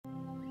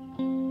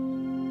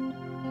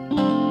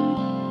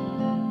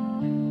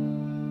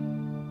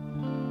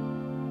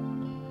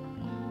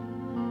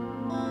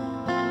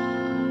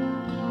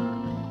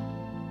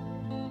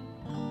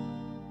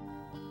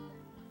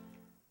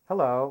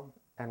Hello,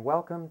 and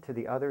welcome to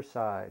The Other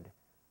Side,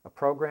 a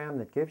program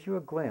that gives you a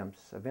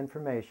glimpse of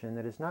information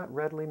that is not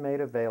readily made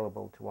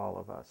available to all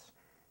of us,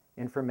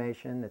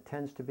 information that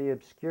tends to be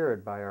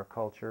obscured by our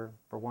culture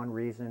for one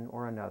reason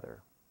or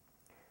another.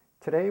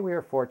 Today we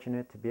are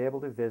fortunate to be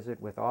able to visit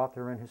with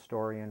author and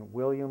historian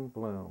William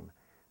Blum,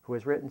 who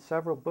has written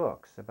several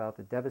books about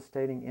the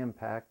devastating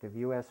impact of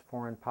U.S.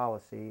 foreign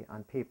policy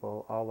on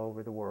people all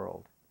over the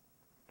world.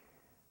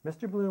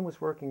 Mr. Blum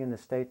was working in the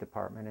State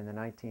Department in the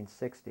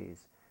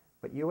 1960s,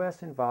 but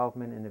U.S.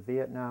 involvement in the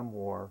Vietnam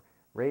War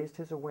raised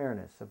his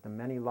awareness of the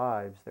many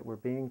lives that were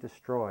being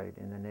destroyed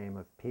in the name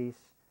of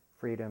peace,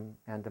 freedom,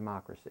 and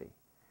democracy.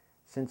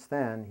 Since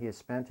then, he has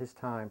spent his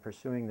time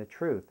pursuing the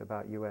truth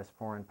about U.S.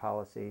 foreign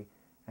policy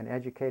and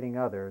educating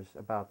others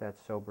about that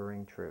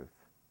sobering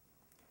truth.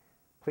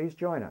 Please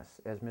join us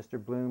as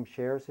Mr. Blum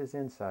shares his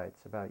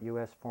insights about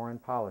U.S. foreign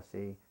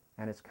policy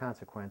and its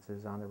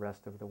consequences on the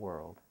rest of the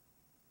world.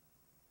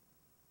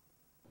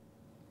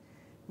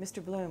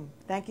 Mr. Blum,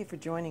 thank you for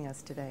joining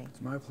us today.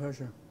 It's my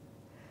pleasure.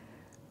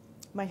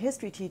 My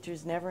history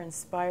teachers never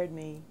inspired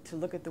me to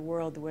look at the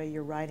world the way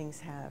your writings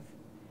have,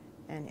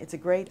 and it's a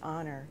great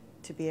honor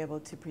to be able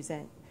to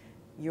present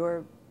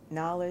your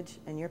knowledge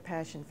and your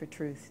passion for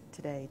truth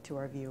today to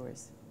our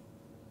viewers.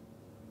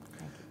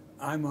 Thank you.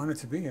 I'm honored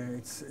to be here.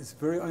 It's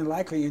very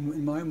unlikely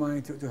in my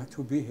mind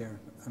to be here.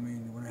 I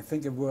mean, when I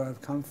think of where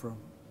I've come from.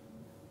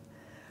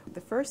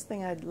 The first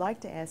thing I'd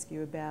like to ask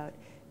you about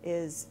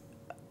is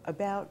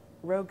about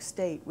Rogue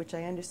State, which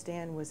I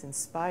understand was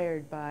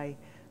inspired by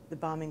the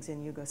bombings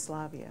in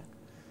Yugoslavia.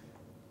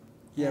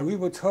 Yeah, we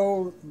were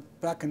told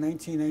back in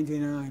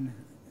 1999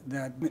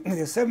 that the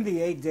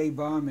 78-day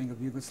bombing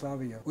of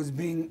Yugoslavia was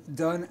being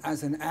done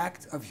as an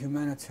act of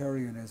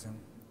humanitarianism.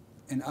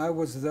 And I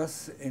was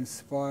thus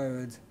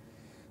inspired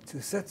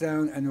to sit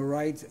down and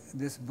write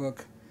this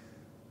book,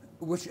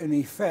 which in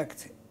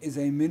effect is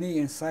a mini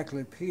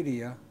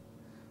encyclopedia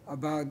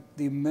about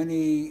the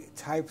many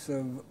types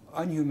of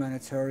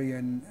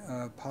unhumanitarian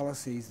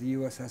policies the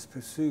U.S. has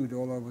pursued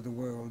all over the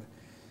world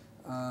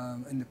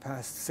in the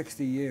past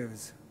 60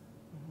 years.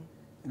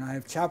 And I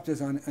have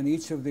chapters on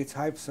each of the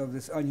types of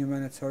this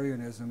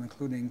unhumanitarianism,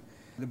 including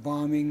the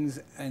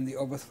bombings and the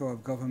overthrow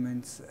of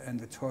governments and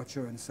the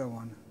torture and so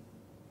on.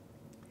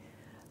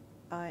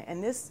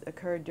 And this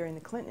occurred during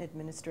the Clinton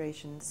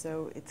administration,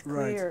 so it's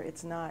clear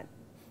it's not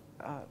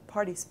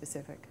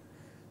party-specific.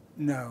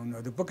 No,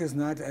 the book is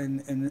not,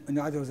 and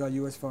neither is our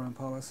U.S. foreign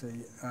policy.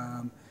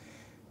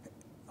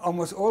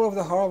 Almost all of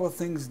the horrible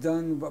things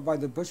done by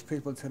the Bush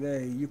people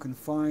today, you can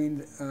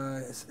find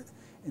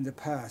in the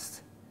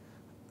past.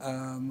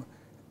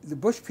 The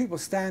Bush people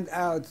stand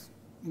out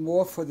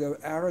more for their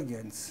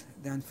arrogance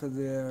than for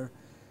their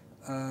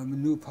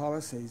new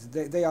policies.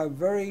 They are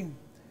very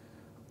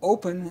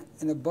open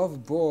and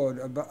above board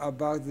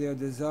about their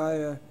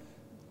desire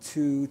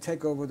to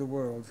take over the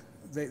world.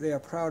 They are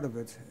proud of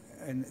it.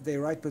 And they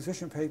write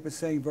position papers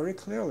saying very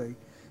clearly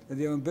that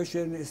their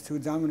ambition is to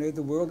dominate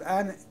the world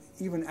and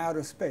even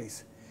outer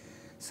space.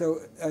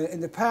 So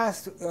in the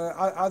past,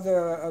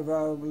 other of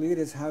our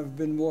leaders have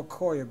been more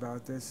coy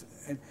about this.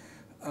 And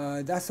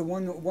that's the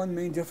one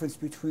main difference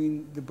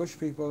between the Bush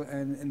people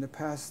and the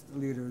past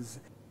leaders.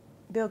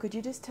 Bill, could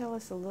you just tell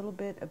us a little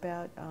bit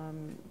about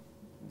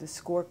the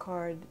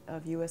scorecard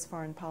of U.S.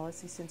 foreign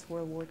policy since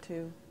World War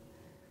II?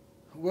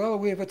 Well,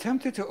 we have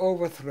attempted to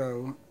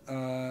overthrow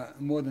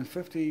more than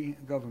 50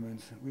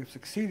 governments. We've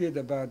succeeded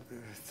about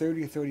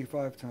 30,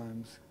 35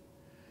 times.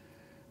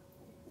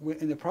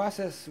 In the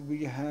process,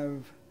 we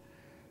have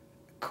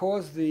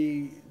caused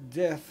the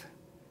death,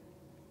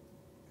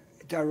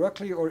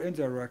 directly or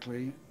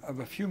indirectly, of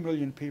a few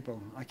million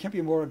people. I can't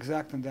be more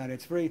exact than that.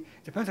 It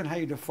depends on how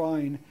you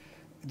define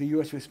the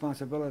U.S.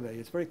 responsibility.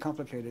 It's very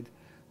complicated,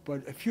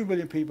 but a few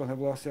million people have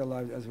lost their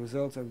lives as a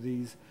result of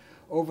these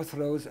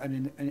overthrows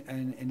and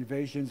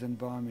invasions and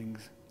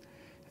bombings.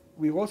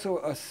 We've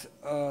also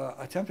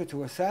attempted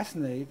to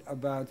assassinate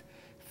about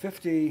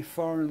 50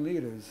 foreign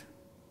leaders.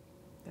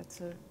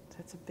 That's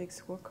a big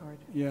scorecard.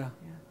 Yeah.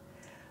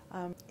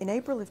 In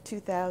April of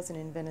 2000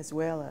 in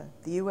Venezuela,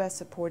 the U.S.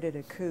 supported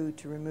a coup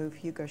to remove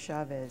Hugo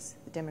Chavez,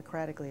 the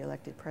democratically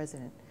elected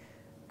president.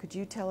 Could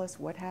you tell us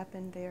what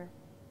happened there?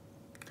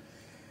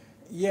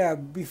 Yeah,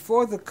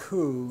 before the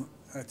coup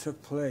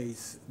took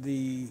place,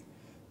 the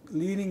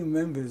leading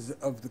members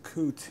of the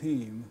coup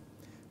team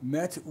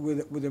met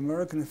with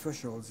American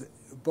officials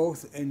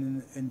both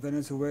in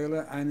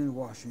Venezuela and in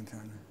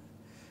Washington.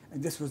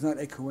 And this was not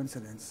a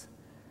coincidence.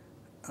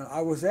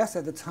 I was asked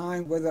at the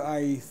time whether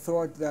I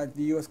thought that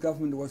the U.S.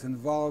 government was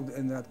involved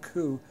in that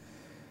coup,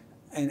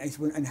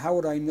 and how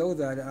would I know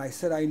that? And I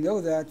said I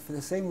know that for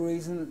the same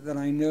reason that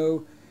I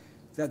know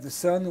that the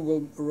sun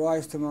will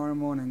rise tomorrow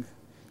morning.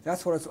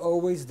 That's what it's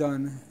always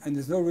done, and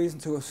there's no reason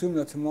to assume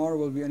that tomorrow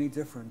will be any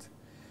different.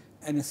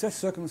 And in such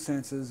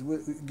circumstances,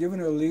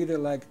 given a leader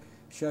like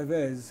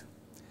Chavez,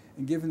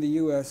 and given the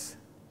U.S.,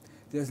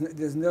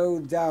 there's no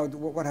doubt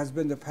what has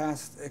been the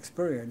past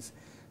experience,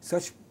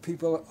 Such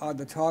people are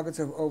the targets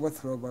of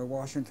overthrow by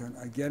Washington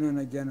again and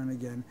again and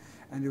again,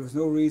 and there was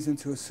no reason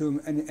to assume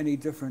any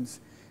difference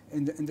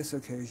in this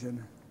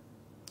occasion.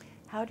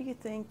 How do you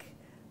think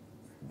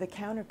the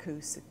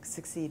counter-coup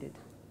succeeded?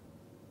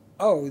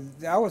 Oh,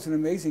 that was an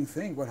amazing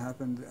thing, what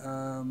happened.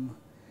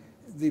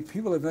 The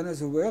people of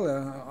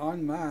Venezuela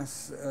en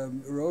masse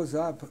rose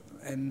up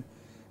and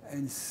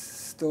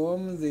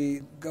stormed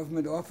the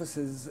government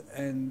offices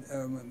and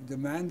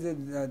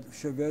demanded that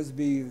Chavez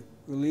be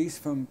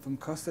released from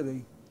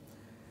custody.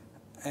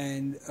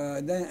 And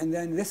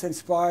then this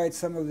inspired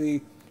some of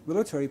the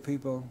military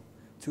people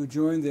to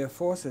join their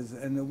forces.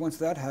 And once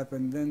that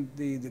happened, then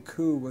the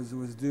coup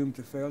was doomed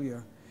to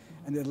failure.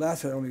 And it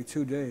lasted only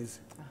 2 days.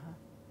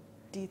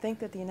 Do you think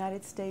that the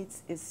United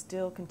States is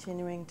still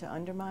continuing to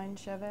undermine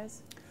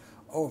Chavez?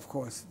 Oh, of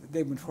course.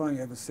 They've been trying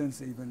ever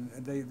since even.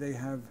 They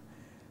have,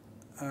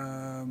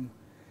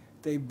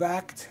 they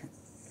backed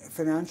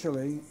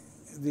financially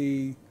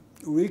the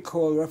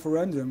recall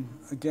referendum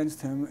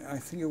against him. I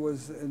think it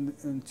was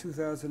in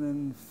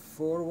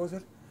 2004, was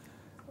it?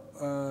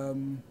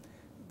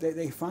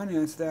 They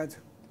financed that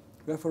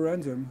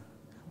referendum,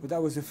 but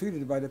that was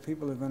defeated by the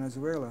people of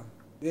Venezuela.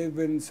 They've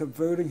been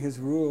subverting his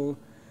rule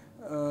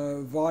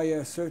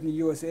via certain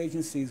U.S.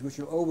 agencies, which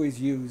are always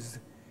used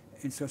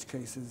in such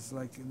cases,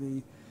 like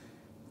the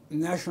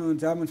National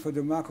Endowment for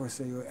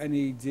Democracy, or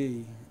NED.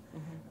 Mm-hmm.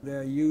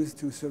 They're used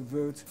to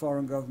subvert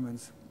foreign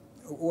governments,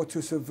 or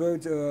to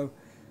subvert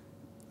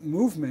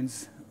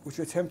movements which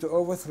attempt to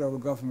overthrow a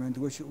government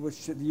which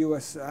the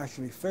U.S.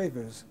 actually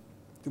favors.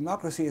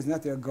 Democracy is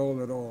not their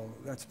goal at all.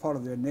 That's part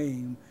of their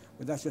name,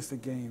 but that's just a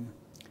game.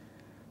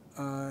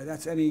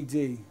 That's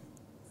NED.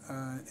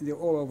 They're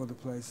all over the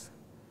place.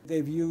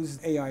 They've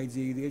used AID,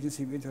 the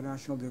Agency of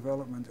International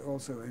Development,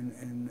 also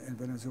in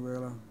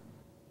Venezuela.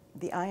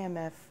 The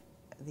IMF,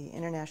 the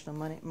International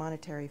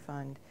Monetary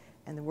Fund,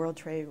 and the World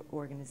Trade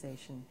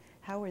Organization,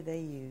 how are they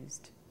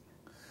used?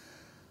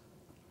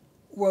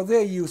 Well,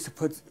 they're used to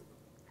put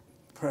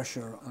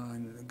pressure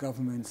on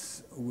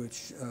governments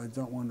which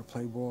don't want to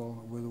play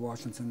ball with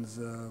Washington's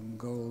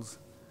goals,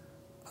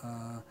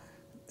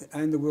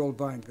 and the World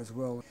Bank as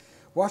well.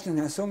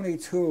 Washington has so many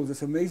tools,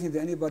 it's amazing that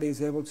anybody is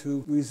able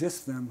to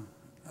resist them.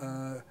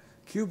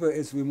 Cuba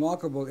is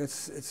remarkable.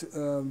 It's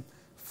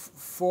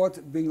fought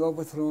being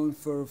overthrown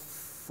for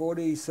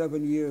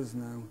 47 years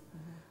now,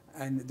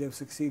 mm-hmm. and they've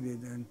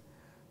succeeded. And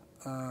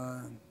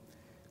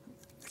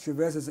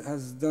Chavez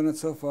has done it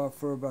so far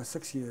for about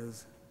 6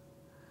 years.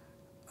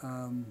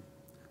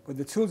 But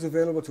the tools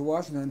available to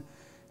Washington,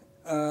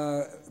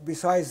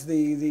 besides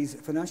these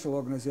financial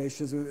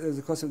organizations, there's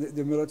of course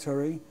the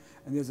military,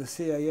 and there's a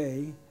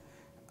CIA,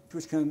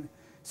 which can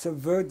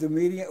subvert the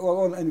media.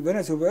 Well, in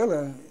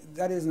Venezuela,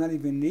 that is not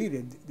even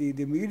needed.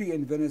 The media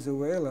in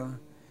Venezuela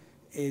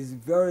is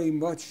very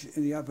much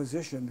in the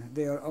opposition.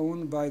 They are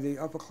owned by the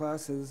upper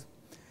classes,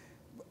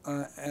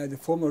 the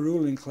former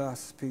ruling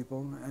class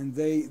people, and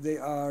they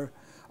are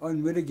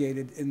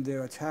unmitigated in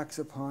their attacks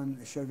upon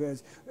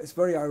Chavez. It's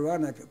very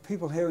ironic.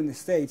 People here in the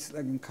States,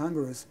 like in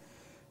Congress,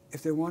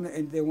 if they want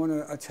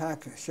to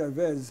attack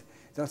Chavez,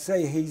 they'll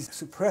say he's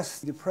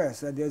suppressed the press,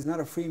 that there's not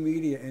a free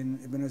media in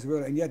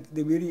Venezuela, and yet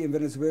the media in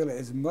Venezuela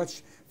is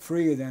much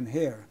freer than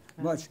here.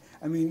 Much.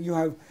 I mean, you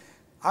have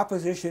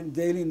opposition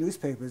daily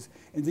newspapers.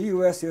 In the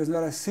U.S., there's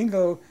not a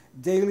single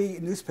daily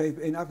newspaper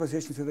in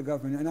opposition to the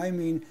government, and I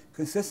mean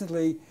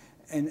consistently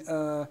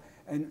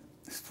and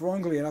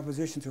strongly in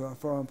opposition to our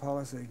foreign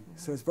policy. Mm-hmm.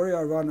 So it's very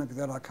ironic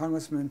that our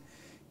congressmen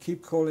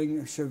keep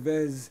calling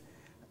Chavez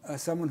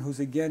someone who's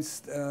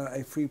against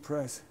a free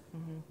press.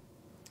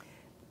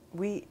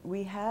 Mm-hmm.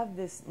 We have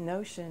this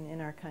notion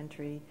in our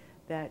country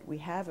that we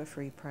have a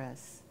free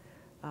press.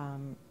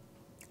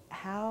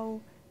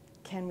 How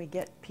can we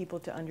get people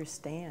to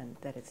understand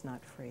that it's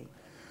not free?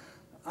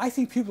 I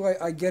think people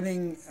are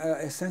getting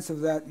a sense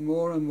of that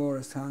more and more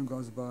as time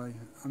goes by.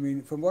 I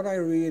mean, from what I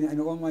read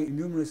and all my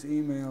numerous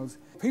emails,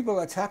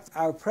 people attack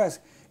our press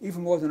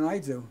even more than I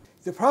do.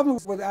 The problem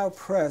with our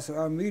press,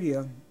 our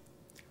media,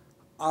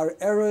 are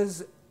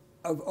errors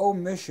of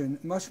omission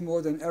much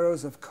more than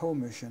errors of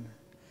commission,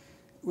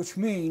 which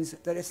means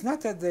that it's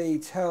not that they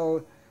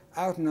tell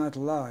out-and-out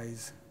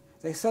lies.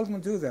 They seldom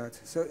do that.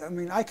 So, I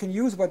mean, I can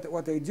use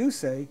what they do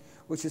say,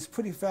 which is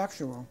pretty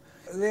factual.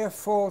 Their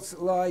faults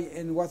lie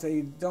in what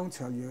they don't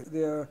tell you.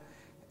 They're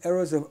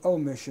errors of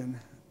omission.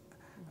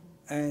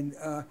 And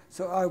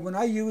so when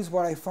I use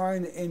what I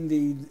find in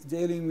the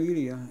daily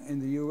media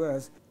in the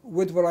U.S.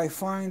 with what I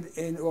find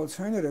in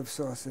alternative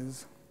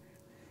sources,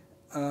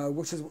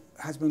 which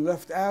has been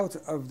left out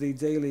of the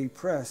daily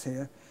press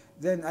here,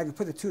 then I can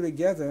put the two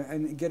together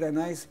and get a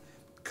nice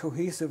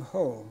cohesive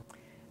whole.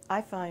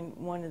 I find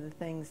one of the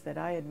things that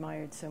I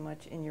admired so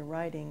much in your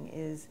writing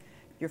is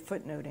your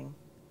footnoting,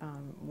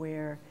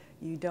 where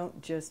you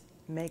don't just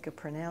make a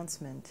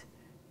pronouncement,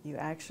 you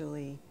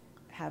actually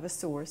have a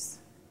source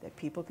that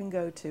people can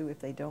go to if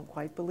they don't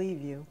quite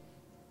believe you.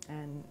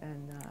 And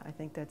I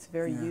think that's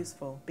very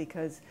useful,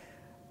 because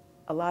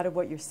a lot of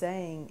what you're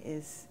saying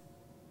is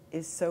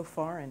so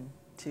foreign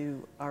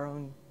to our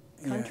own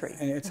country.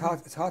 Yeah, and it's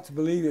hard to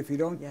believe if you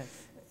don't Yes.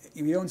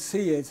 if you don't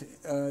see it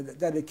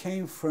that it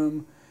came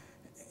from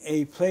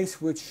a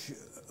place which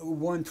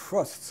one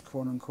trusts,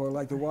 quote unquote,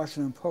 like the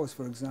Washington Post,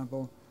 for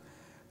example.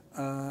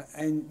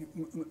 And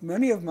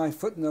many of my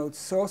footnote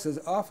sources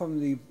are from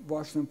the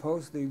Washington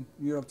Post, the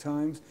New York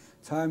Times,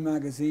 Time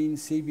Magazine,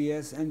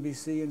 CBS,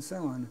 NBC, and so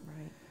on.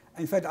 Right.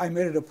 In fact, I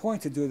made it a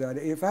point to do that.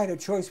 If I had a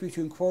choice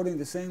between quoting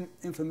the same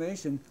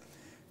information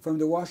from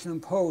the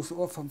Washington Post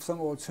or from some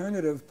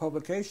alternative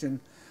publication,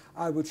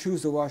 I would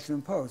choose the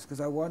Washington Post,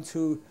 because I want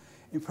to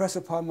impress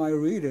upon my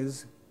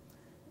readers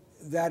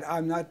that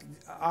I'm not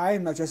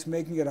just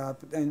making it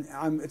up, and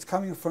it's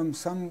coming from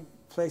some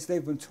place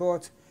they've been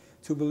taught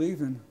to believe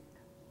in.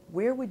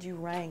 Where would you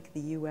rank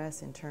the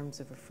U.S. in terms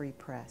of a free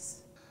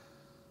press?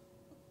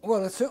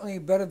 Well, it's certainly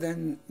better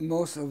than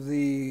most of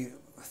the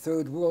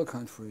third world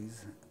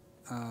countries,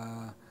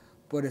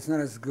 but it's not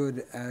as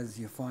good as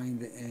you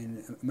find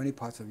in many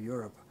parts of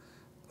Europe.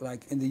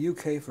 Like in the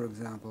UK, for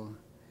example,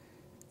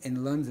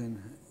 in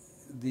London,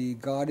 the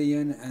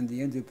Guardian and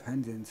the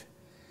Independent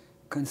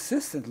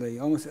consistently,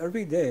 almost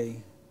every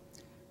day,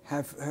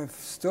 have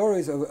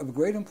stories of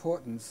great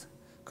importance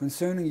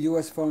concerning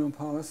U.S. foreign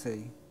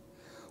policy,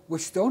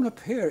 which don't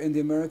appear in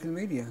the American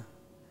media.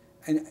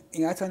 And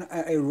that's on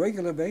a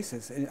regular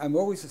basis. And I'm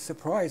always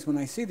surprised when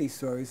I see these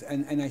stories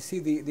and I see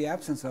the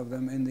absence of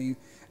them in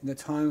the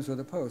Times or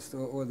the Post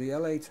or the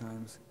LA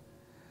Times.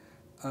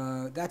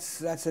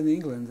 That's in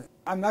England.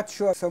 I'm not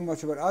sure so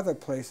much about other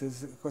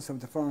places because of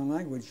the foreign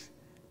language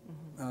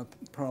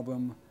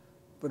problem,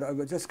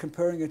 but just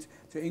comparing it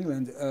to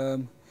England.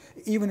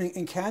 Even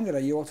in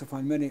Canada, you also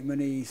find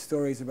many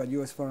stories about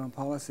U.S. foreign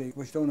policy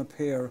which don't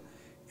appear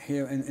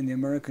here in the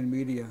American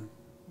media.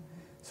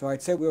 So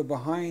I'd say we're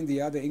behind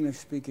the other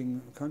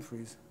English-speaking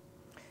countries.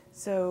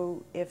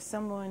 So if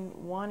someone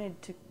wanted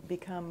to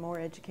become more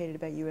educated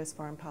about U.S.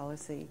 foreign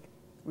policy,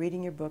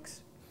 reading your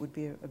books would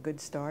be a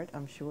good start,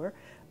 I'm sure.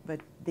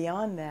 But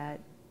beyond that,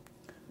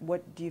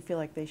 what do you feel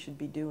like they should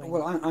be doing?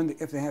 Well,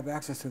 if they have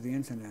access to the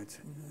Internet,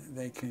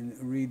 they can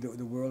read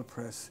the World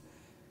Press.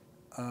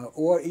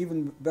 Or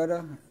even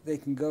better, they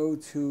can go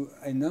to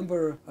a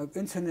number of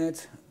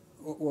Internet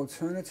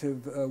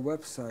alternative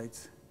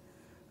websites,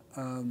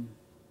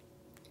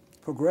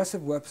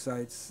 progressive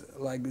websites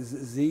like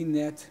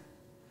ZNet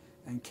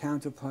and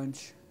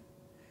Counterpunch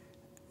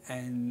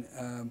and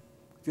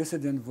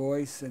Dissident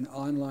Voice and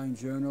Online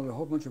Journal, a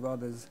whole bunch of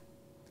others,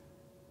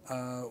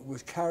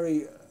 which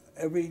carry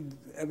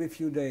every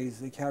few days,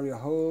 they carry a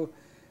whole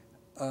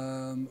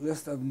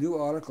list of new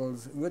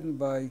articles written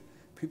by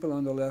people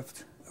on the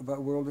left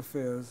about world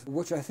affairs,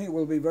 which I think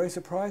will be very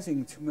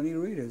surprising to many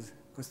readers,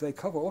 because they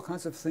cover all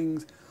kinds of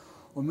things,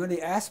 or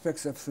many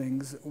aspects of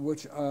things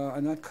which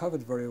are not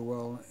covered very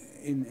well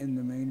in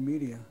the main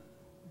media.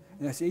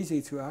 And that's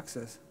easy to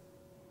access.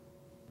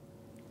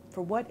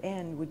 For what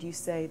end would you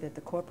say that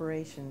the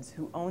corporations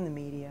who own the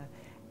media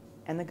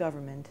and the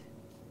government,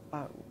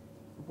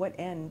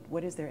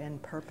 what is their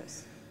end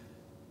purpose?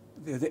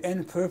 The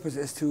end purpose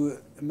is to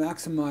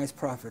maximize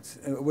profits.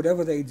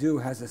 Whatever they do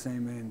has the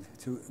same end,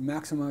 to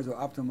maximize or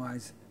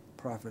optimize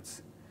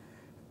profits.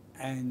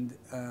 And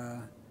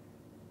of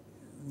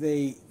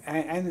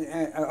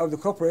the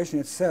corporation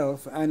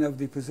itself and of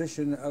the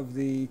position of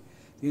the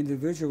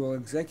individual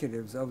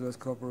executives of those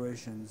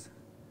corporations.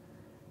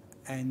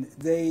 And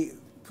they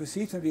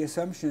proceed from the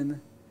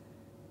assumption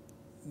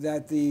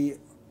that the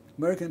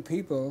American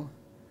people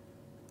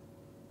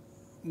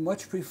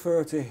much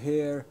prefer to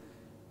hear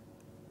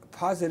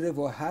positive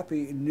or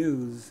happy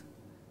news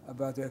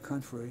about their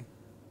country,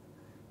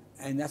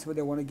 and that's what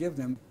they want to give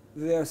them.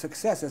 Their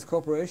success as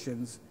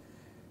corporations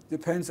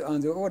depends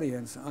on their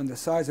audience, on the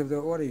size of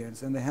their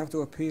audience, and they have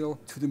to appeal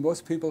to the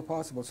most people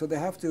possible. So they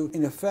have to,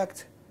 in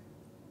effect,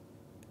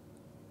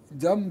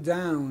 dumb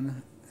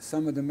down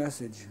some of the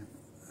message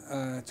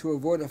to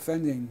avoid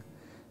offending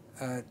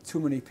too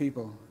many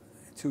people,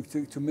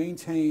 to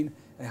maintain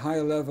a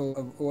higher level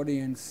of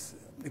audience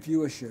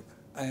viewership.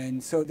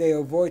 And so they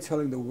avoid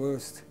telling the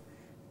worst.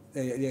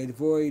 They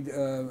avoid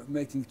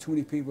making too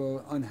many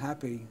people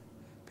unhappy.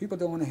 People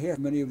don't want to hear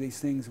many of these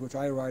things which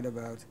I write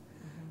about.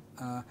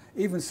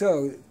 Even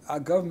so, our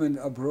government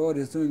abroad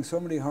is doing so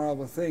many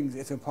horrible things,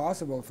 it's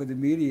impossible for the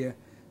media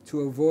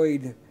to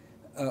avoid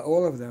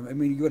all of them. I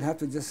mean, you would have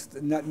to just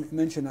not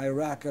mention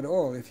Iraq at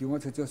all if you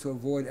wanted just to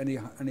avoid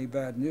any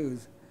bad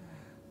news.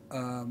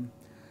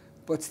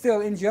 But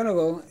still, in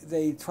general,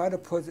 they try to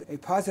put a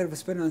positive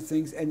spin on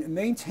things and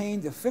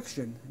maintain the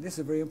fiction. This is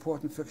a very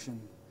important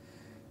fiction,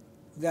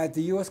 that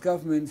the U.S.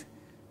 government,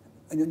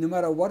 no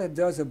matter what it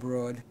does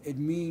abroad, it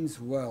means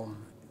well.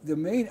 The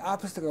main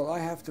obstacle I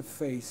have to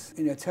face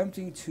in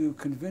attempting to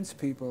convince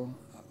people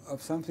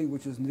of something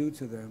which is new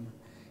to them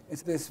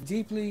is this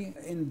deeply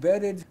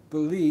embedded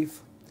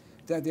belief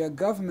that their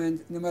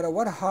government, no matter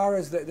what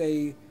horrors that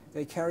they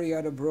carry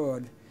out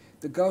abroad,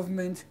 the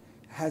government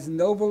has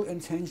noble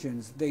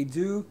intentions. They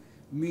do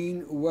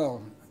mean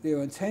well.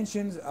 Their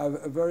intentions are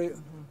very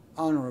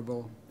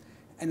honorable.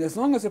 And as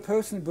long as a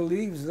person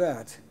believes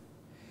that,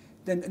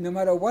 then no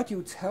matter what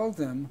you tell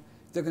them,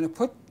 They're going to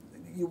put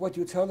what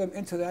you tell them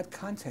into that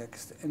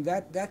context, and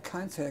that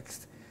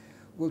context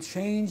will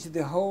change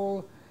the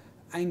whole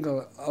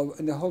angle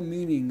and the whole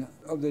meaning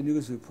of the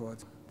news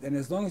report. And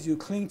as long as you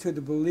cling to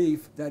the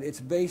belief that it's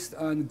based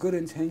on good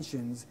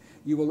intentions,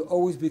 you will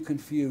always be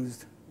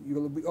confused. You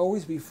will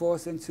always be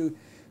forced into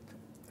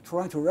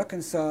trying to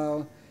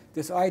reconcile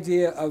this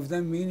idea of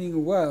them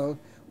meaning well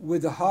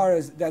with the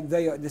horrors that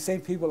the same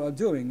people are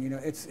doing. You know,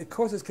 it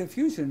causes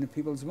confusion in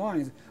people's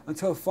minds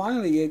until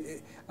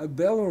finally a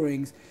bell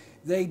rings.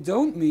 They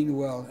don't mean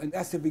well, and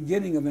that's the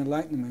beginning of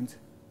enlightenment.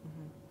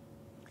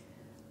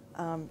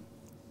 Mm-hmm.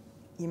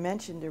 You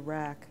mentioned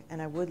Iraq,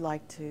 and I would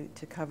like to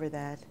cover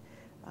that.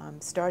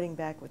 Starting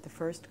back with the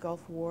first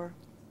Gulf War,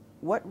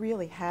 what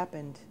really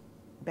happened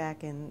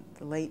back in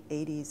the late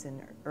 80s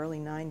and early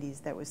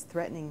 90s that was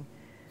threatening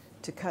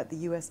to cut the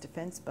U.S.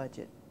 defense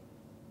budget?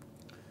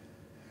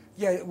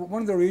 Yeah,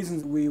 one of the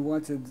reasons we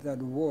wanted that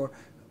war,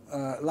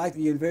 like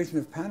the invasion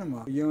of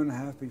Panama a year and a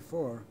half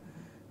before,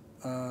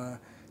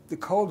 the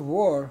Cold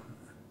War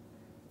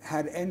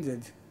had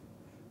ended,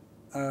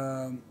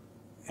 and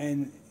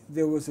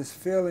there was this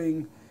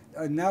feeling,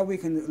 now we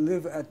can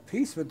live at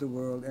peace with the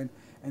world, and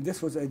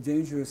this was a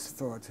dangerous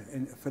thought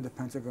for the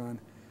Pentagon,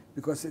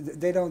 because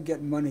they don't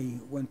get money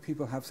when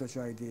people have such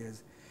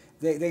ideas.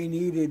 They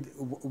needed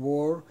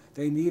war,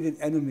 they needed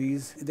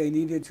enemies, they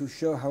needed to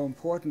show how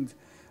important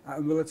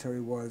our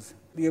military was.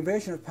 The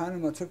invasion of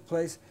Panama took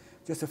place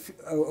just a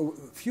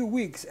few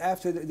weeks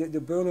after the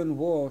Berlin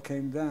Wall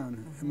came down.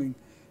 Mm-hmm. I mean,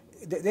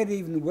 they didn't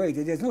even wait.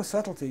 There's no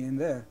subtlety in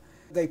there.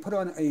 They put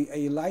on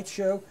a light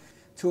show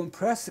to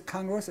impress the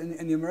Congress and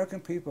the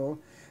American people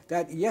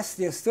that, yes,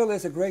 there still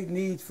is a great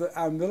need for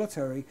our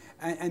military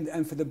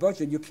and for the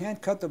budget. You can't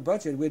cut the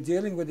budget. We're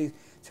dealing with these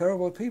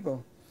terrible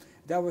people.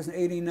 That was in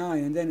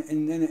 '89. And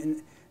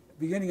then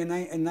beginning in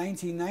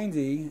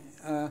 1990,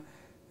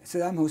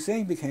 Saddam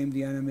Hussein became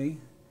the enemy,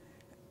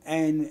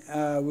 and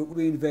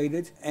we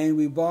invaded, and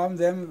we bombed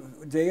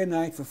them day and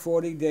night for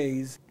 40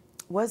 days.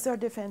 Was our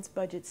defense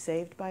budget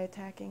saved by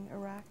attacking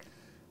Iraq?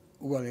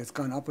 Well, it's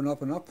gone up and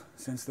up and up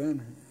since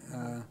then.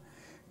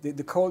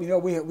 The Cold,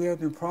 we have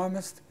been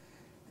promised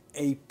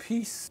a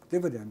peace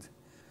dividend.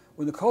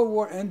 When the Cold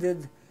War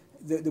ended,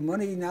 the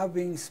money now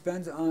being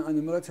spent on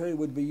the military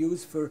would be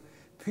used for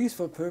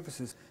peaceful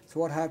purposes. So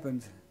what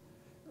happened?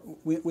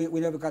 We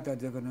never got that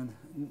dividend,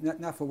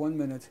 not for 1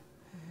 minute.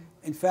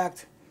 Mm-hmm. In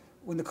fact,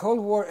 when the Cold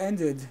War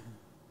ended,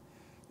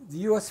 the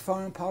U.S.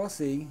 foreign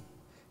policy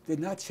did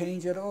not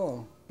change at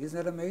all. Isn't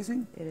that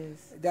amazing? It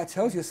is. That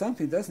tells you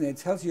something, doesn't it? It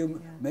tells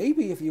you,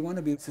 maybe if you want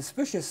to be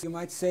suspicious, you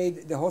might say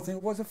the whole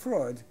thing was a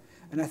fraud.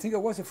 And I think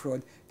it was a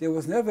fraud. There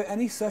was never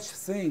any such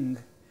thing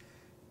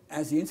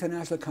as the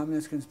international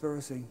communist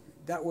conspiracy.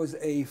 That was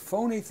a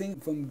phony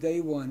thing from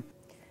day one.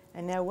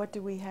 And now what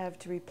do we have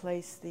to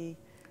replace the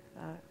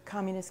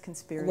communist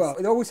conspiracy? Well,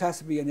 it always has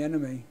to be an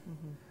enemy.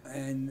 Mm-hmm.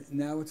 And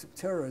now it's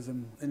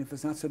terrorism. And if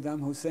it's not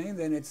Saddam Hussein,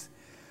 then it's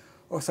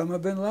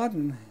Osama bin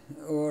Laden,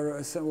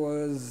 or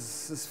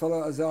was this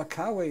fellow Azar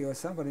Kawi or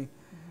somebody.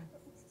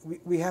 Mm-hmm.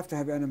 We have to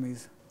have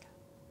enemies.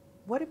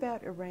 What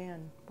about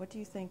Iran? What do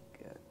you think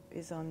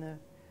is on the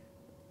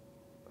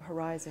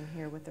horizon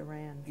here with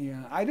Iran?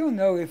 Yeah, I don't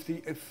know if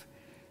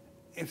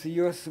the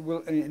U.S.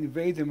 will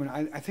invade them,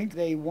 and I think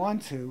they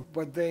want to,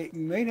 but they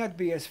may not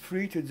be as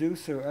free to do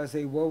so as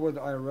they were with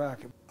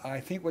Iraq. I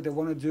think what they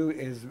want to do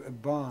is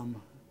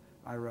bomb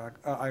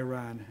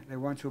Iran. They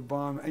want to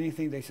bomb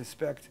anything they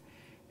suspect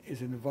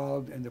is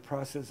involved in the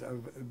process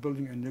of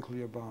building a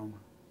nuclear bomb.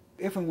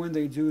 If and when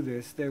they do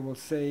this, they will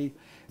say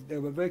they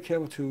were very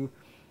careful to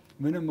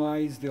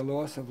minimize the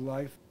loss of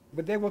life,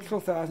 but they will kill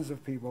thousands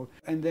of people,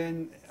 and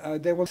then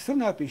they will still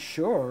not be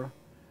sure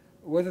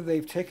whether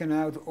they've taken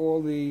out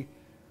all the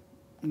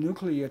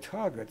nuclear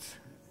targets,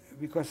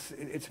 because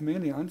it's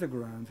mainly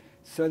underground.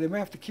 So they may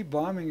have to keep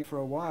bombing for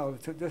a while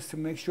just to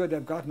make sure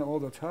they've gotten all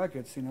the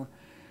targets,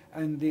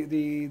 and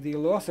the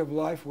loss of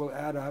life will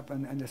add up,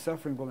 and the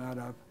suffering will add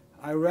up.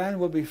 Iran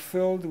will be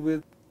filled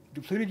with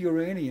depleted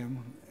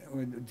uranium,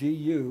 with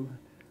DU,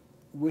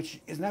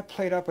 which is not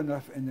played up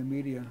enough in the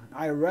media.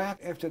 Iraq,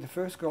 after the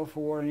first Gulf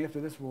War and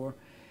after this war,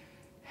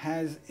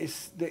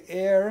 is the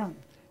air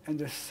and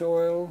the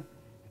soil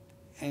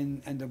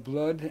and the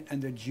blood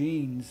and the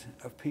genes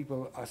of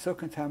people are so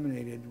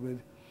contaminated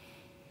with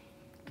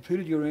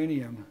depleted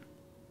uranium,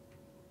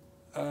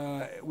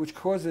 which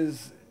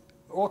causes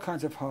all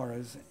kinds of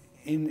horrors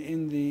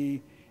in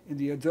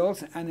the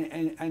adults and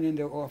in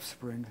their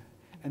offspring.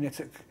 And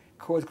it's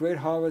caused great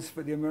horrors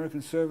for the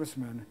American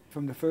servicemen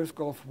from the first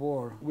Gulf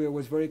War, where it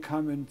was very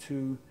common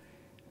to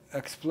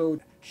explode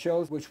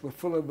shells which were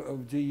full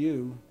of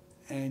DU,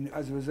 and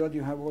as a result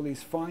you have all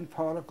these fine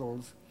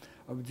particles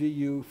of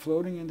DU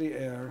floating in the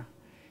air,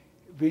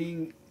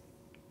 being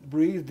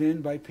breathed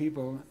in by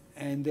people,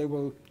 and they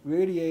will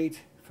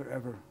radiate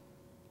forever.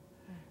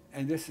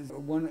 And this is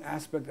one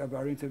aspect of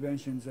our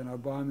interventions and our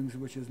bombings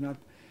which is not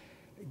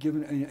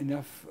given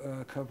enough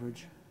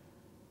coverage.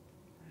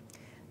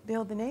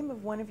 Bill, the name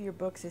of one of your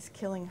books is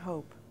Killing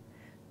Hope.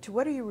 To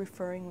what are you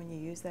referring when you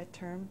use that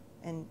term?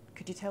 And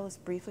could you tell us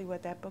briefly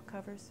what that book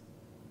covers?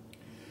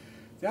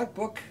 That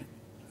book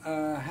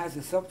has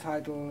a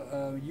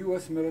subtitle,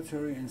 U.S.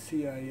 Military and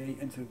CIA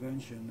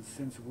Interventions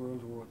Since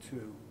World War II.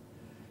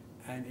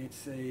 And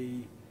it's a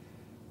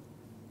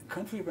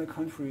country by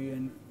country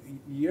and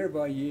year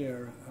by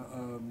year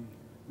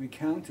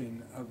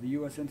recounting of the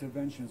U.S.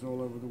 interventions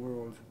all over the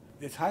world.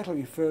 The title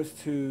refers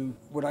to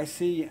what I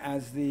see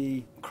as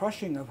the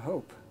crushing of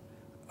hope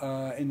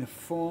in the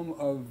form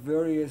of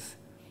various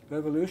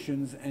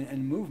revolutions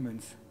and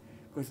movements.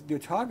 Because the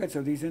targets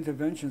of these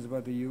interventions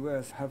by the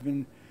U.S. have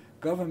been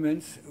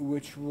governments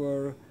which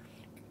were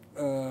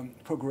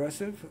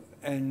progressive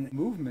and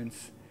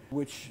movements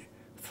which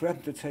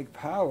threatened to take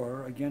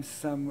power against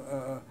some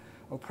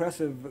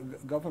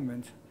oppressive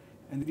government.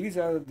 And these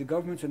are the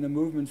governments and the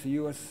movements the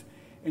U.S.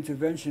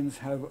 interventions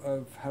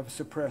have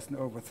suppressed and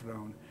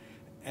overthrown.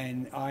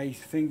 And I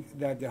think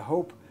that the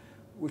hope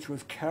which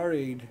was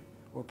carried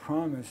or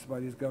promised by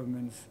these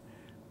governments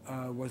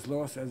was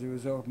lost as a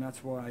result, and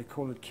that's why I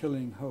call it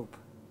killing hope.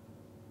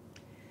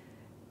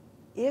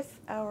 If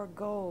our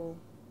goal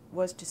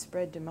was to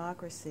spread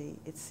democracy,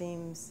 it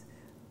seems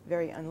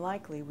very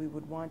unlikely we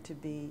would want to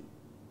be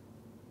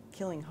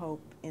killing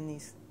hope in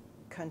these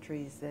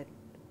countries that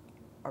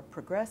are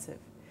progressive.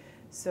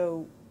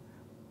 So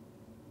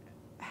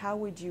how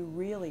would you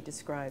really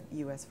describe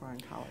U.S. foreign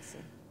policy?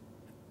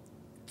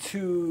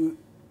 To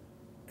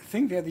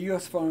think that the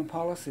U.S. foreign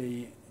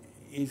policy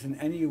is in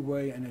any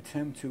way an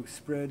attempt to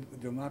spread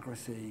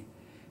democracy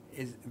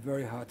is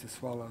very hard to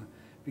swallow,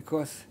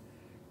 because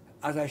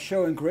as I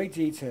show in great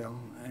detail,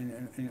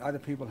 and other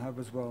people have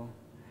as well,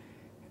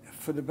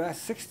 for the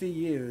past 60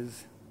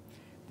 years,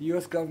 the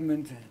U.S.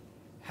 government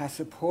has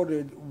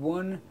supported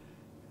one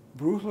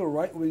brutal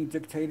right-wing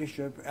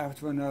dictatorship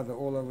after another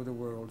all over the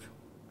world.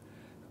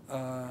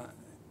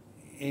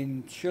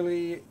 In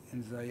Chile,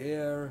 in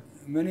Zaire,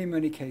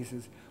 many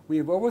cases, we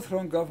have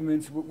overthrown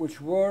governments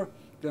which were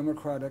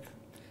democratic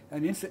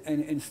and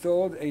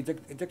installed a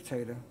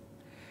dictator.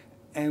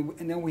 And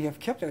then we have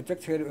kept that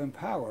dictator in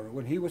power.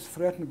 When he was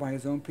threatened by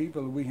his own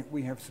people,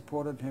 we have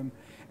supported him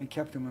and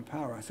kept him in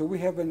power. So we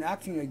have been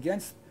acting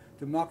against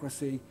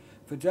democracy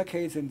for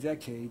decades and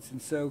decades.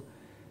 And so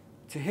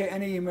to hear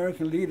any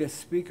American leader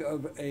speak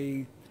of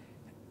a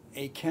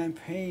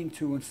campaign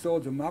to install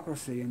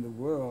democracy in the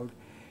world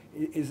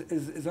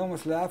is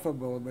almost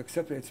laughable,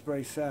 except it's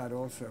very sad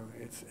also.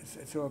 It's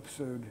so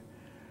absurd.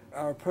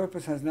 Our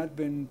purpose has not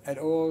been at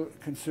all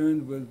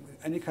concerned with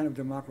any kind of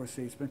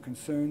democracy. It's been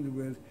concerned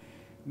with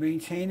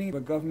maintaining a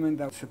government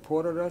that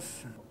supported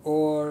us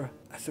or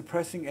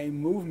suppressing a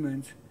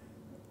movement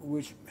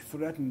which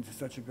threatened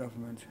such a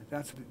government.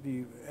 That's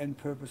the end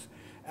purpose.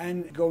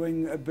 And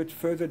going a bit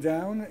further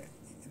down,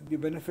 the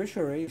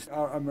beneficiaries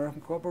are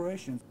American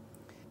corporations.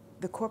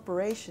 The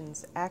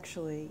corporations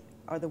actually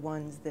are the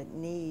ones that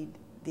need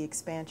the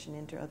expansion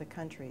into other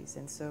countries.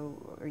 And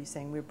so are you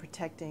saying we're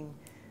protecting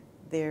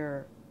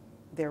their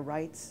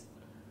rights?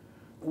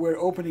 We're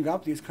opening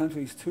up these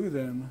countries to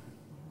them,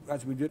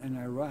 as we did in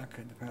Iraq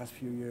in the past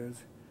few years.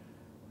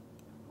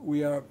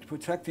 We are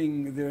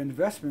protecting their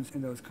investments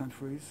in those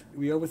countries.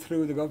 We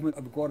overthrew the government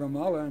of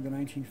Guatemala in the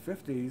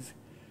 1950s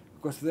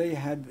because they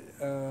had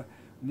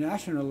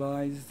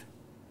nationalized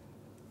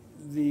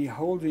the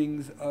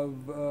holdings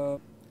of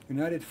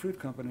United Fruit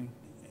Company,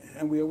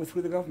 and we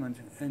overthrew the government.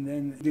 And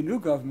then the new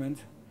government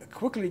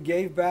quickly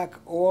gave back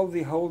all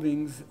the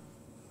holdings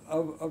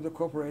of the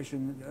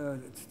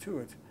corporation to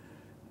it.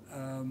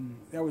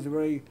 That was a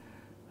very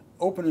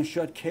open and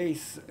shut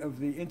case of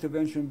the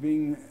intervention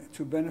being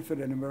to benefit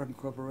an American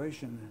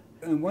corporation.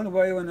 In one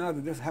way or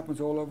another, this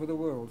happens all over the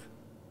world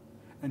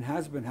and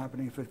has been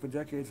happening for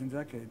decades and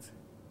decades.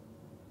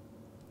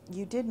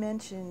 You did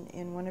mention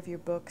in one of your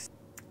books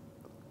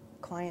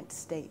client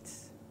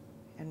states.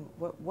 And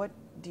what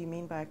do you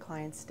mean by a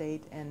client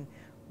state, and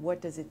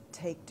what does it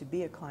take to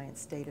be a client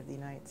state of the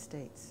United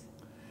States?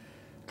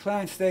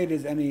 Client state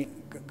is any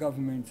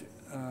government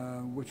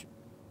which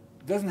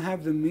doesn't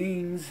have the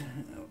means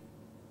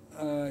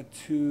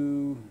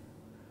to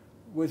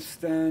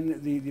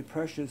withstand the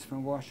pressures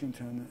from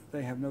Washington.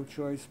 They have no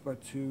choice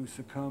but to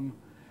succumb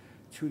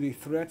to the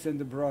threats and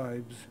the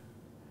bribes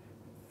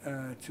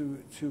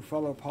to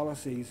follow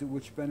policies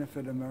which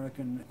benefit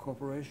American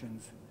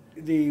corporations.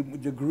 The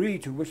degree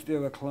to which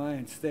they're a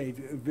client state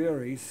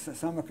varies.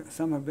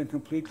 Some have been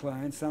complete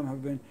clients, some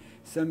have been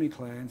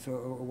semi-clients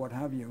or what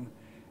have you.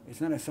 It's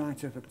not a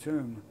scientific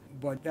term,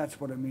 but that's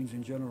what it means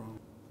in general.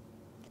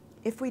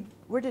 If we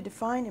were to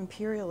define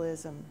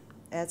imperialism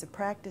as a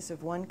practice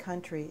of one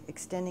country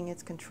extending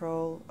its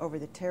control over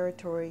the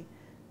territory,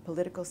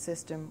 political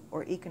system,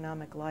 or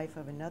economic life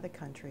of another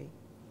country,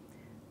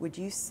 would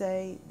you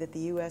say that the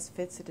U.S.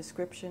 fits a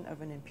description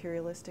of an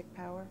imperialistic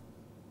power?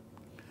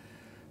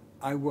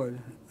 I would,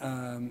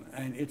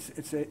 and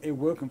it's a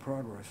work in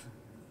progress.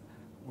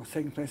 What's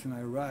taking place in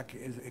Iraq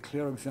is a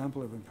clear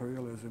example of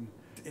imperialism.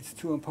 It's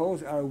to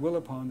impose our will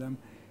upon them.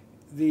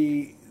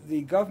 The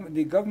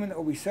government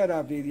that we set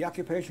up, the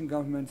occupation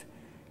government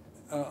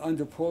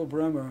under Paul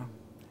Bremer,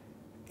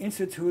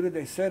 instituted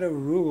a set of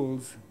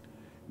rules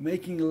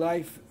making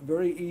life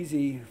very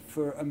easy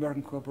for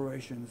American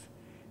corporations.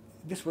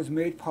 This was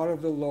made part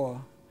of the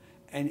law,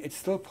 and it's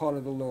still part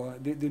of the law.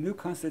 The new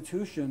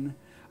Constitution,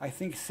 I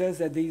think, says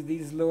that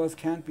these laws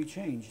can't be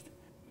changed.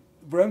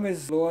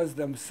 Bremer's laws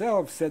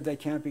themselves said they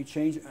can't be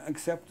changed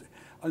except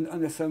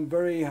under some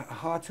very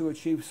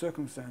hard-to-achieve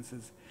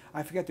circumstances.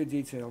 I forget the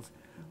details.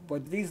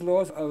 But these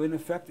laws are in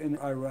effect in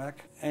Iraq,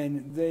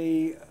 and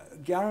they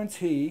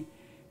guarantee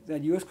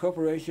that U.S.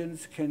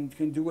 corporations can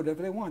do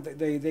whatever they want.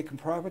 They can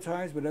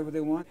privatize whatever they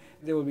want.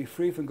 They will be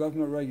free from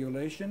government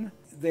regulation.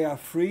 They are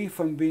free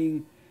from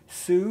being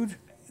sued.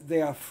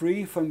 They are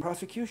free from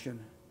prosecution.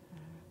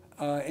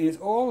 And it's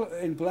all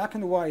in black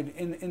and white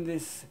in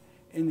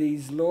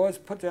these laws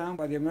put down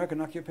by the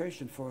American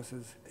occupation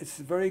forces. It's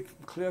very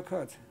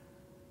clear-cut.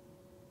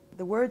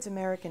 The words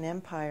American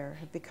empire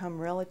have become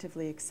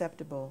relatively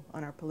acceptable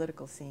on our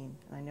political scene.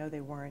 And I know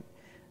they weren't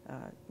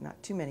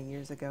not too many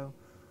years ago.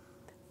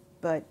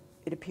 But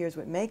it appears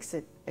what makes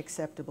it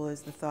acceptable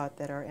is the thought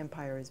that our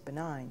empire is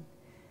benign.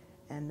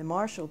 And the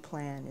Marshall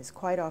Plan is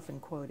quite often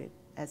quoted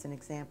as an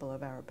example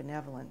of our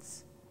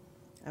benevolence.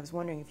 I was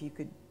wondering if you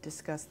could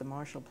discuss the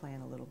Marshall Plan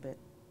a little bit.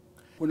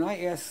 When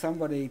I ask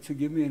somebody to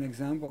give me an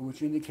example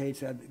which indicates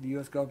that the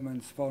U.S.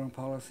 government's foreign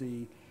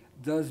policy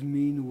does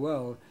mean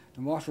well,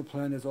 the Marshall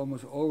Plan is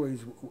almost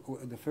always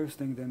the first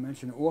thing they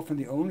mention, often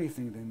the only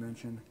thing they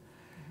mention.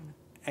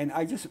 And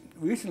I just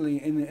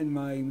recently, in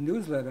my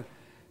newsletter,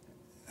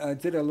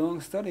 did a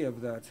long study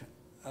of that,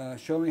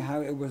 showing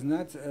how it was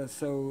not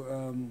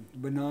so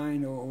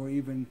benign or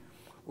even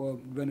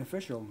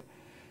beneficial.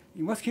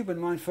 You must keep in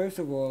mind, first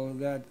of all,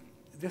 that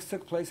this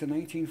took place in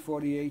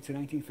 1948 to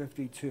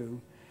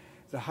 1952,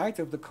 the height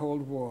of the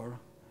Cold War.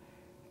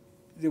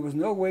 There was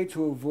no way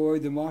to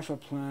avoid the Marshall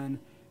Plan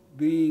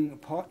being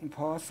part and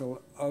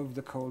parcel of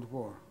the Cold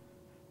War.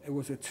 It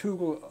was a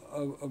tool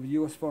of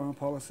U.S. foreign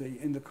policy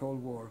in the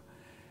Cold War.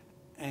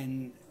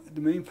 And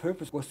the main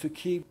purpose was to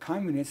keep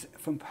communists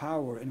from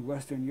power in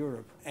Western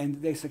Europe.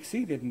 And they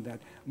succeeded in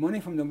that. Money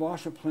from the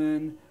Marshall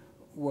Plan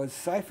was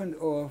siphoned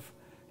off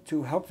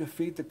to help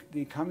defeat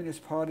the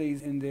communist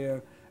parties in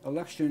their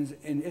elections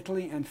in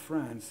Italy and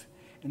France.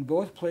 In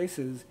both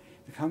places,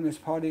 the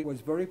Communist Party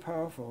was very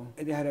powerful.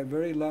 They had a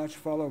very large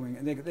following,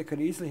 and they could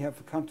easily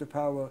have come to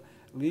power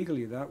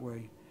legally that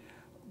way.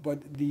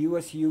 But the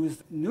U.S.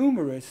 used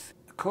numerous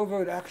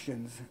covert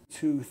actions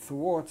to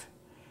thwart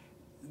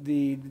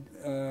the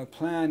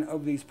plan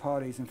of these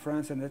parties in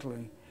France and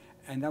Italy,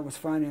 and that was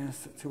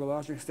financed to a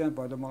large extent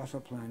by the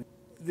Marshall Plan.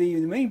 The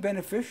main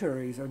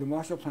beneficiaries of the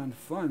Marshall Plan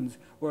funds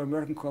were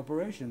American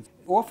corporations.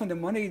 Often the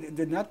money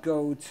did not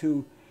go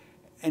to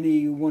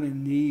anyone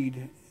in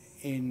need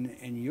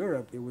in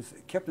Europe. It was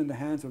kept in the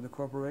hands of the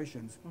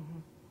corporations. Mm-hmm.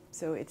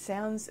 So it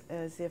sounds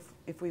as if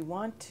we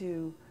want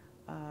to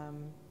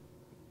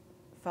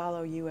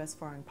follow U.S.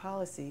 foreign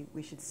policy,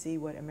 we should see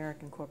what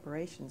American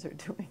corporations are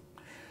doing.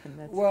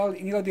 Well,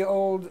 you know the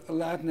old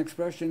Latin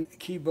expression,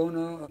 qui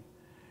bono,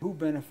 who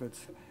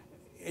benefits?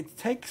 It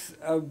takes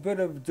a bit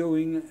of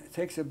doing, it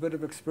takes a bit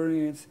of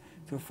experience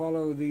to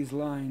follow these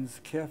lines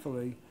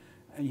carefully,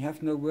 and you have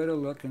to know where to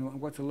look and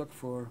what to look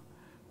for.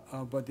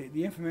 But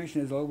the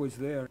information is always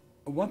there.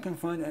 One can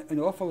find an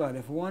awful lot.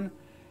 If one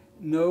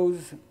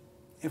knows,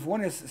 if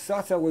one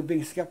starts out with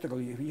being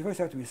skeptical, you first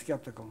have to be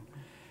skeptical.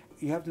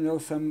 You have to know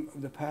some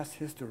of the past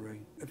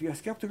history. If you're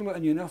skeptical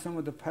and you know some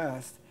of the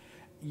past,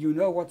 you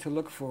know what to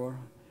look for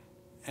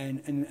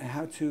and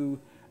how to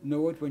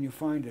know it when you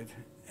find it.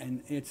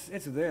 And it's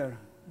there.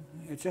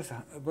 Mm-hmm. It's just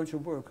a bunch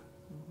of work.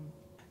 Mm-hmm.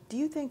 Do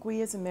you think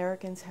we as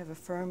Americans have a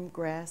firm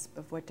grasp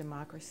of what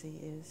democracy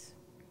is?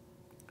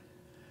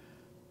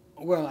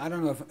 Well, I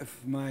don't know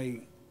if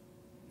my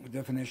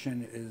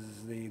definition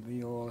is the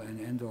be-all and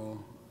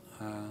end-all.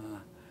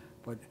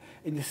 But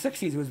in the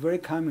 60s, it was very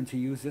common to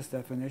use this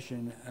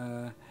definition.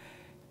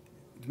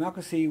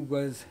 Democracy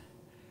was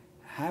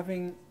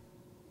having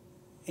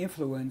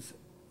influence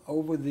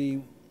over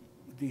the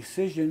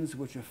decisions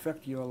which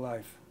affect your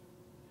life.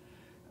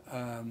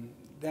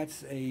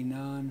 That's a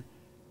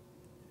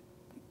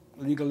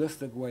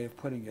non-legalistic way of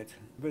putting it.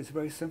 But it's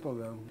very simple,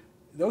 though.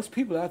 Those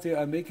people out there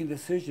are making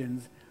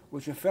decisions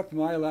which affect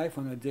my life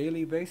on a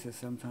daily basis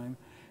sometimes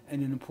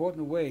and in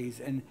important ways.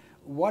 And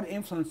what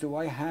influence do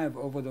I have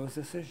over those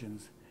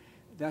decisions?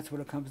 That's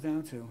what it comes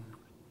down to.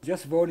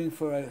 Just voting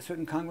for a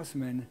certain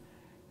congressman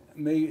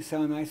may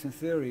sound nice in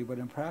theory, but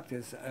in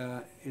practice,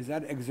 is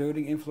that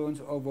exerting influence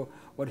over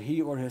what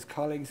he or his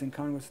colleagues in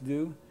Congress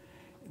do?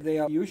 They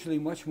are usually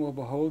much more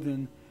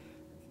beholden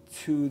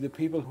to the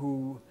people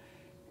who,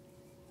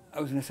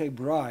 I was going to say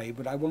bribe,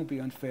 but I won't be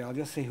unfair. I'll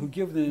just say who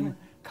give them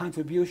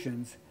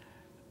contributions.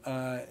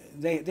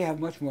 They have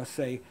much more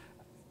say.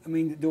 I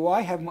mean, do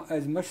I have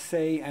as much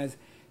say as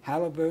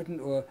Halliburton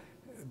or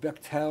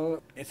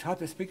Bechtel? It's hard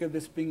to speak of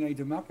this being a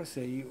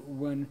democracy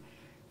when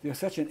there's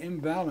such an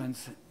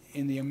imbalance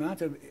in the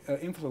amount of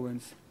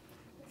influence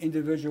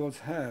individuals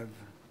have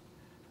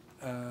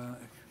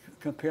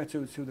compared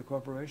to the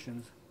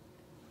corporations.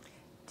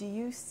 Do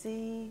you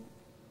see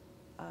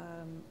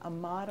a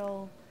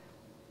model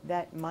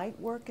that might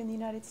work in the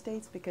United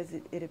States? Because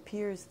it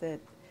appears that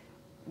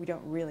we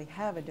don't really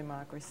have a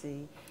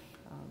democracy.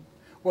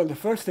 Well, the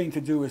first thing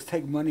to do is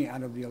take money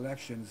out of the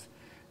elections.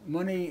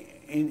 Money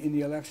in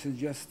the elections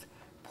just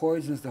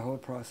poisons the whole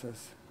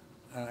process.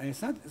 And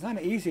it's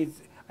not easy.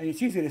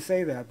 It's easy to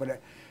say that,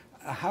 but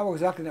how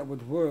exactly that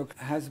would work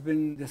has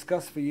been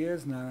discussed for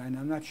years now, and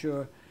I'm not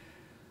sure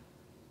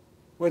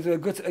whether a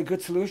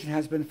good solution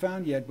has been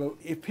found yet. But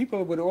if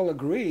people would all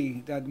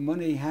agree that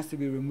money has to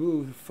be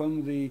removed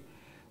from the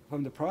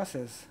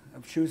process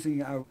of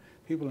choosing our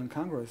people in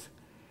Congress,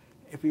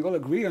 if we all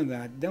agree on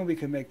that, then we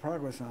can make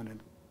progress on it.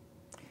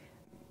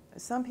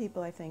 Some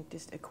people, I think,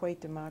 just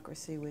equate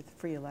democracy with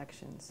free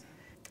elections.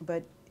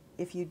 But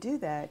if you do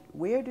that,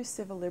 where do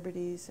civil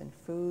liberties and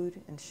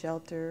food and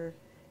shelter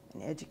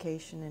and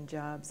education and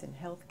jobs and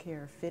health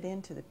care fit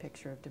into the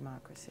picture of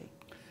democracy?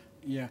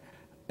 Yeah.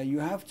 You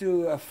have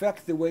to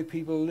affect the way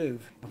people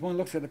live. If one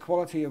looks at the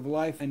quality of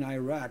life in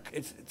Iraq,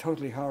 it's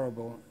totally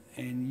horrible.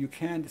 And you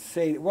can't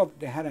say, well,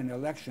 they had an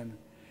election.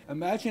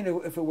 Imagine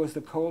if it was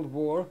the Cold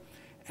War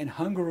and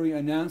Hungary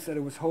announced that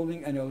it was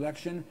holding an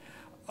election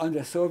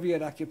under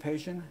Soviet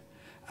occupation.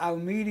 Our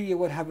media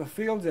would have a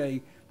field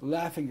day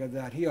laughing at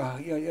that.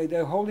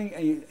 They're holding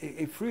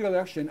a free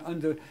election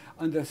under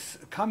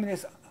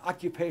communist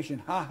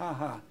occupation. Ha ha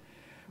ha.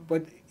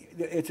 But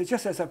it's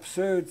just as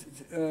absurd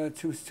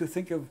to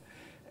think of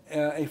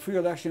a free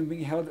election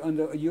being held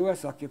under a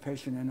U.S.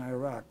 occupation in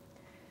Iraq.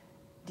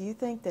 Do you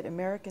think that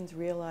Americans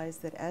realize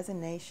that as a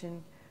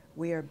nation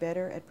we are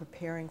better at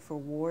preparing for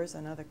wars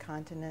on other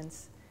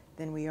continents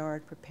than we are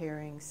at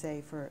preparing,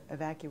 say, for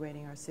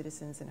evacuating our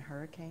citizens in a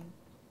hurricane?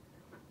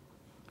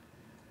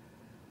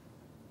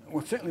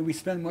 Well, certainly we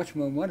spend much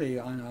more money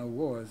on our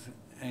wars,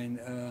 and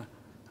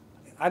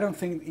I don't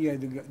think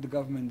the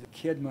government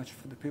cared much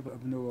for the people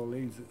of New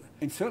Orleans.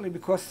 And certainly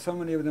because so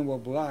many of them were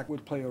black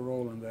would play a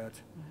role in that.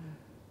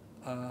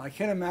 Mm-hmm. I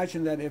can't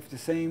imagine that if the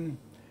same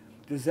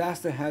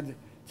disaster had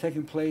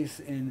taken place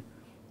in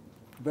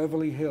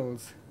Beverly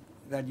Hills,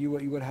 that you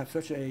would have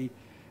such a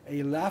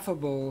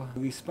laughable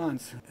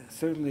response.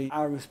 Certainly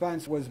our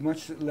response was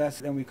much less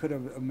than we could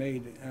have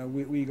made.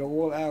 We go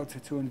all out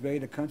to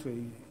invade a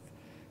country,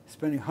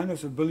 spending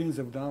hundreds of billions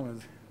of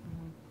dollars.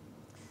 Mm-hmm.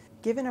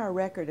 Given our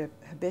record of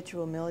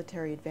habitual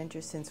military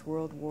adventure since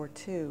World War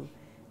II,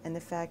 and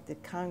the fact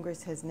that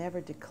Congress has never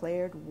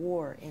declared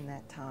war in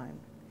that time,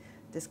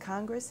 does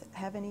Congress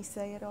have any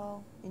say at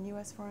all in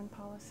U.S. foreign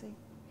policy?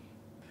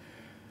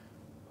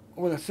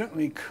 Well, it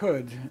certainly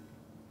could,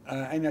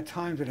 and at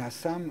times it has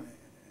some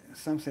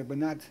say, but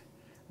not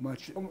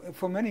much.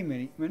 For many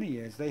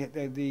years,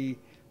 the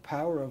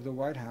power of the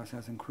White House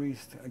has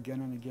increased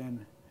again and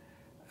again,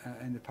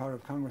 and the power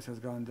of Congress has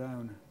gone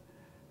down.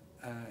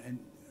 And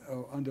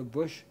under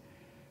Bush,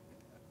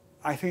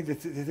 I think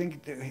that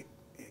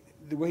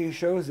the way he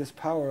shows this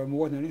power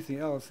more than anything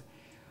else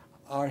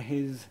are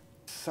his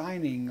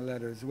signing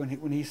letters.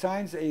 When he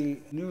signs a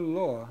new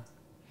law,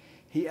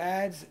 he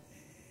adds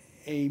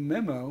a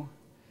memo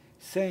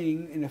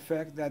saying, in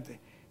effect, that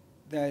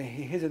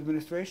his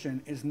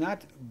administration is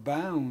not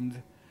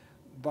bound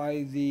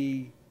by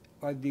the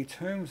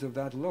terms of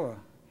that law.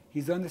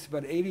 He's done this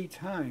about 80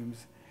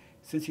 times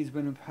since he's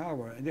been in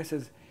power, and this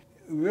is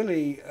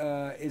really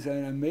is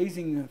an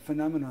amazing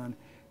phenomenon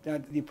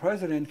that the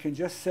president can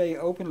just say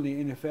openly,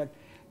 in effect,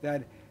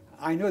 that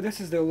I know this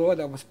is the law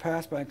that was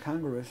passed by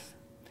Congress,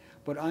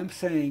 but I'm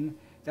saying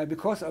that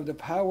because of the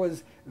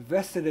powers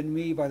vested in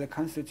me by the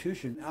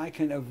Constitution, I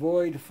can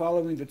avoid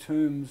following the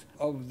terms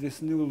of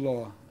this new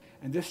law.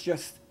 And this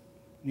just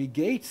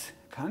negates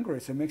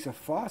Congress and makes a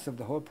farce of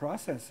the whole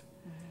process.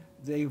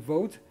 Mm-hmm. They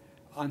vote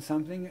on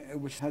something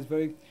which has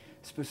very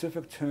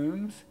specific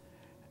terms,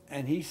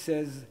 and he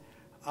says,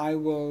 I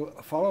will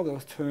follow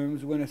those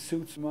terms when it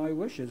suits my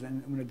wishes,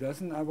 and when it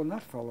doesn't, I will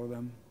not follow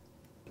them.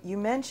 You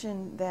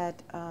mentioned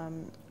that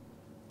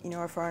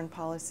our foreign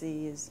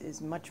policy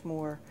is much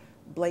more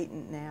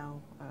blatant now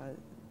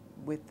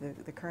with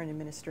the current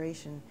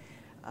administration.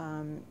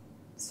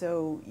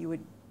 So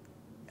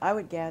I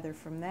would gather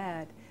from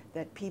that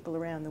people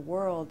around the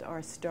world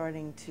are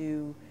starting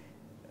to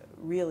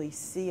really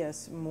see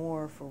us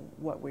more for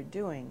what we're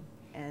doing,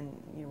 and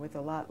with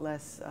a lot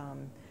less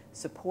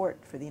support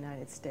for the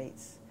United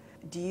States.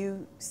 Do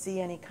you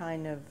see any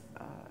kind of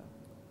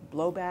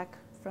blowback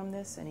from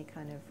this, any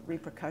kind of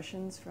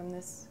repercussions from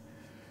this?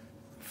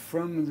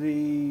 From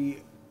the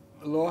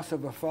loss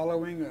of a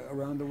following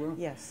around the world?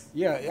 Yes.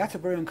 Yeah, that's a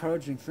very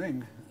encouraging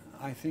thing.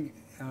 I think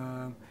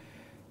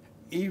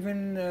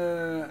even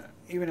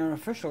our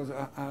officials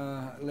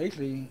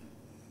lately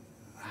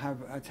have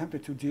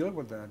attempted to deal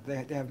with that.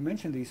 They have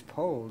mentioned these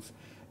polls,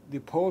 the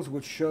polls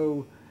which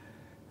show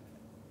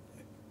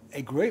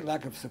a great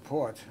lack of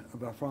support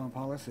of our foreign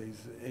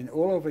policies in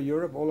all over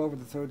Europe, all over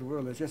the third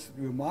world. It's just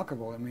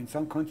remarkable. I mean,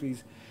 some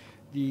countries,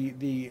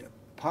 the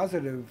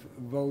positive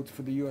vote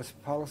for the U.S.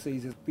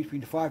 policies is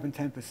between 5 and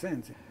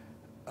 10%,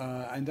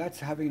 and that's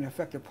having an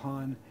effect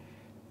upon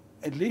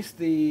at least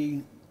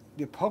the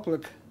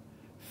public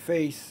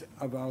face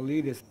of our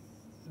leaders.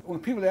 When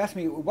people ask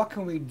me, what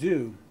can we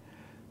do?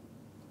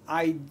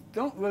 I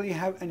don't really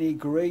have any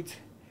great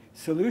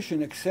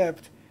solution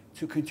except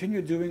to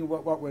continue doing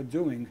what we're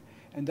doing,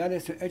 and that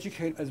is to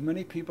educate as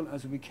many people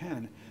as we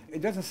can.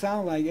 It doesn't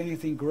sound like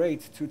anything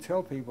great to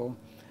tell people,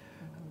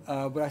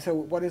 but I said,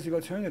 well, what is the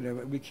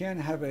alternative? We can't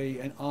have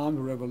an armed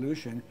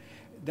revolution.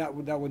 That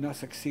would not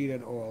succeed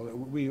at all.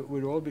 We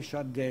would all be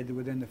shot dead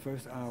within the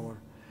first hour.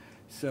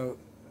 So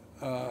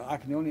I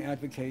can only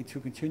advocate to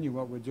continue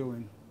what we're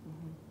doing.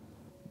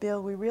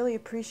 Bill, we really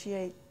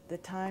appreciate the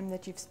time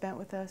that you've spent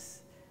with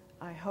us.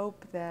 I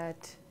hope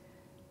that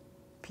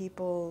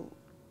people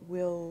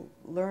will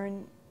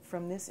learn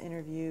from this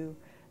interview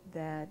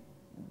that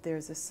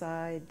there's a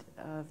side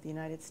of the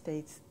United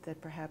States that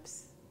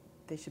perhaps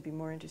they should be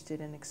more interested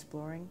in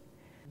exploring.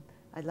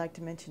 I'd like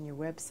to mention your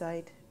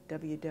website,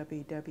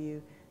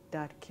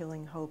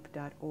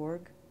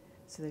 www.killinghope.org,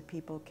 so that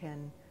people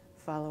can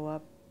follow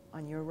up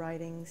on your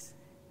writings,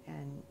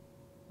 and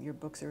your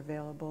books are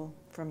available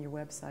from your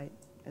website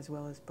as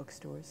well as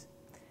bookstores.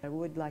 I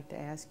would like to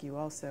ask you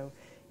also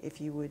if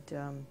you would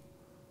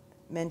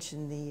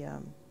mention the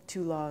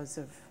 2 laws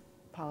of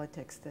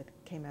politics that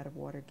came out of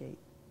Watergate.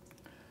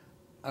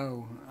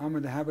 Oh, I'm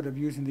in the habit of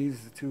using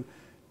these to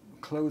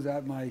close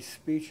out my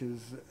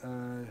speeches.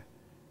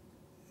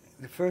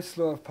 The first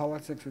law of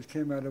politics which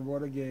came out of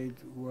Watergate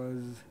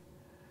was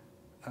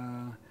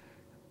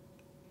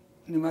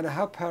no matter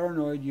how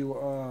paranoid you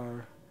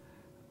are,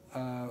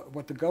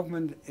 what the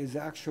government is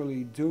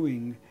actually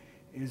doing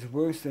is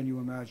worse than you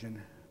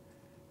imagine.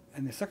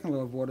 And the second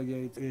law of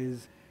Watergate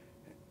is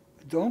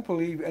don't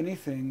believe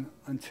anything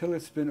until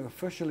it's been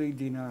officially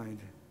denied.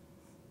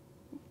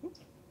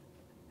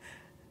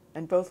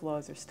 And both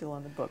laws are still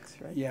on the books,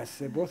 right? Yes,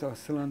 they both are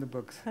still on the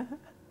books.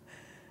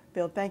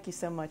 Bill, thank you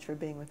so much for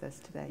being with us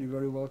today. You're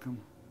very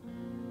welcome.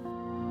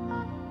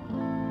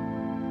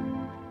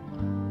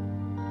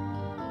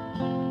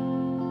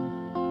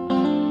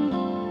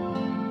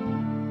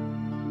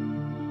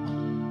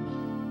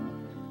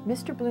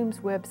 Mr. Blum's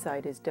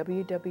website is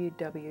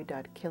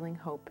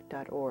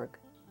www.killinghope.org.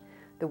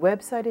 The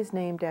website is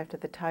named after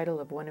the title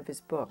of one of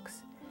his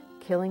books,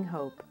 Killing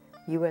Hope,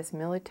 U.S.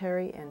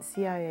 Military and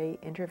CIA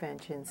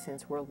Interventions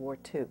Since World War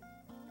II.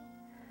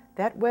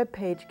 That web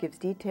page gives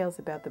details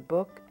about the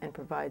book and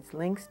provides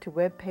links to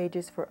web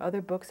pages for other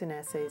books and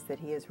essays that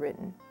he has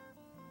written.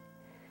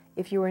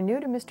 If you are new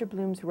to Mr.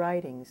 Blum's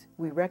writings,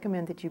 we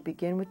recommend that you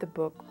begin with the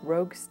book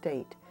Rogue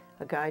State,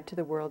 A Guide to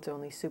the World's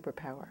Only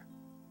Superpower.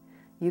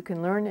 You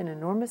can learn an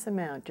enormous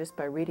amount just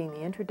by reading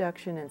the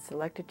introduction and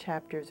selected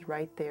chapters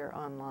right there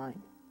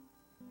online.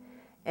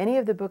 Any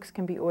of the books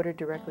can be ordered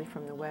directly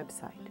from the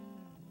website.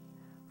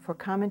 For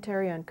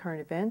commentary on current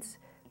events,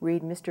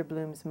 read Mr.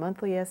 Blum's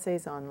monthly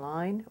essays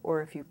online,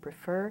 or if you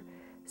prefer,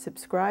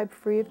 subscribe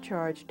free of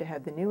charge to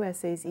have the new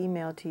essays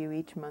emailed to you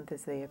each month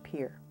as they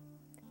appear.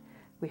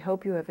 We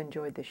hope you have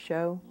enjoyed the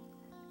show.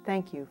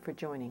 Thank you for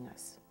joining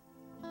us.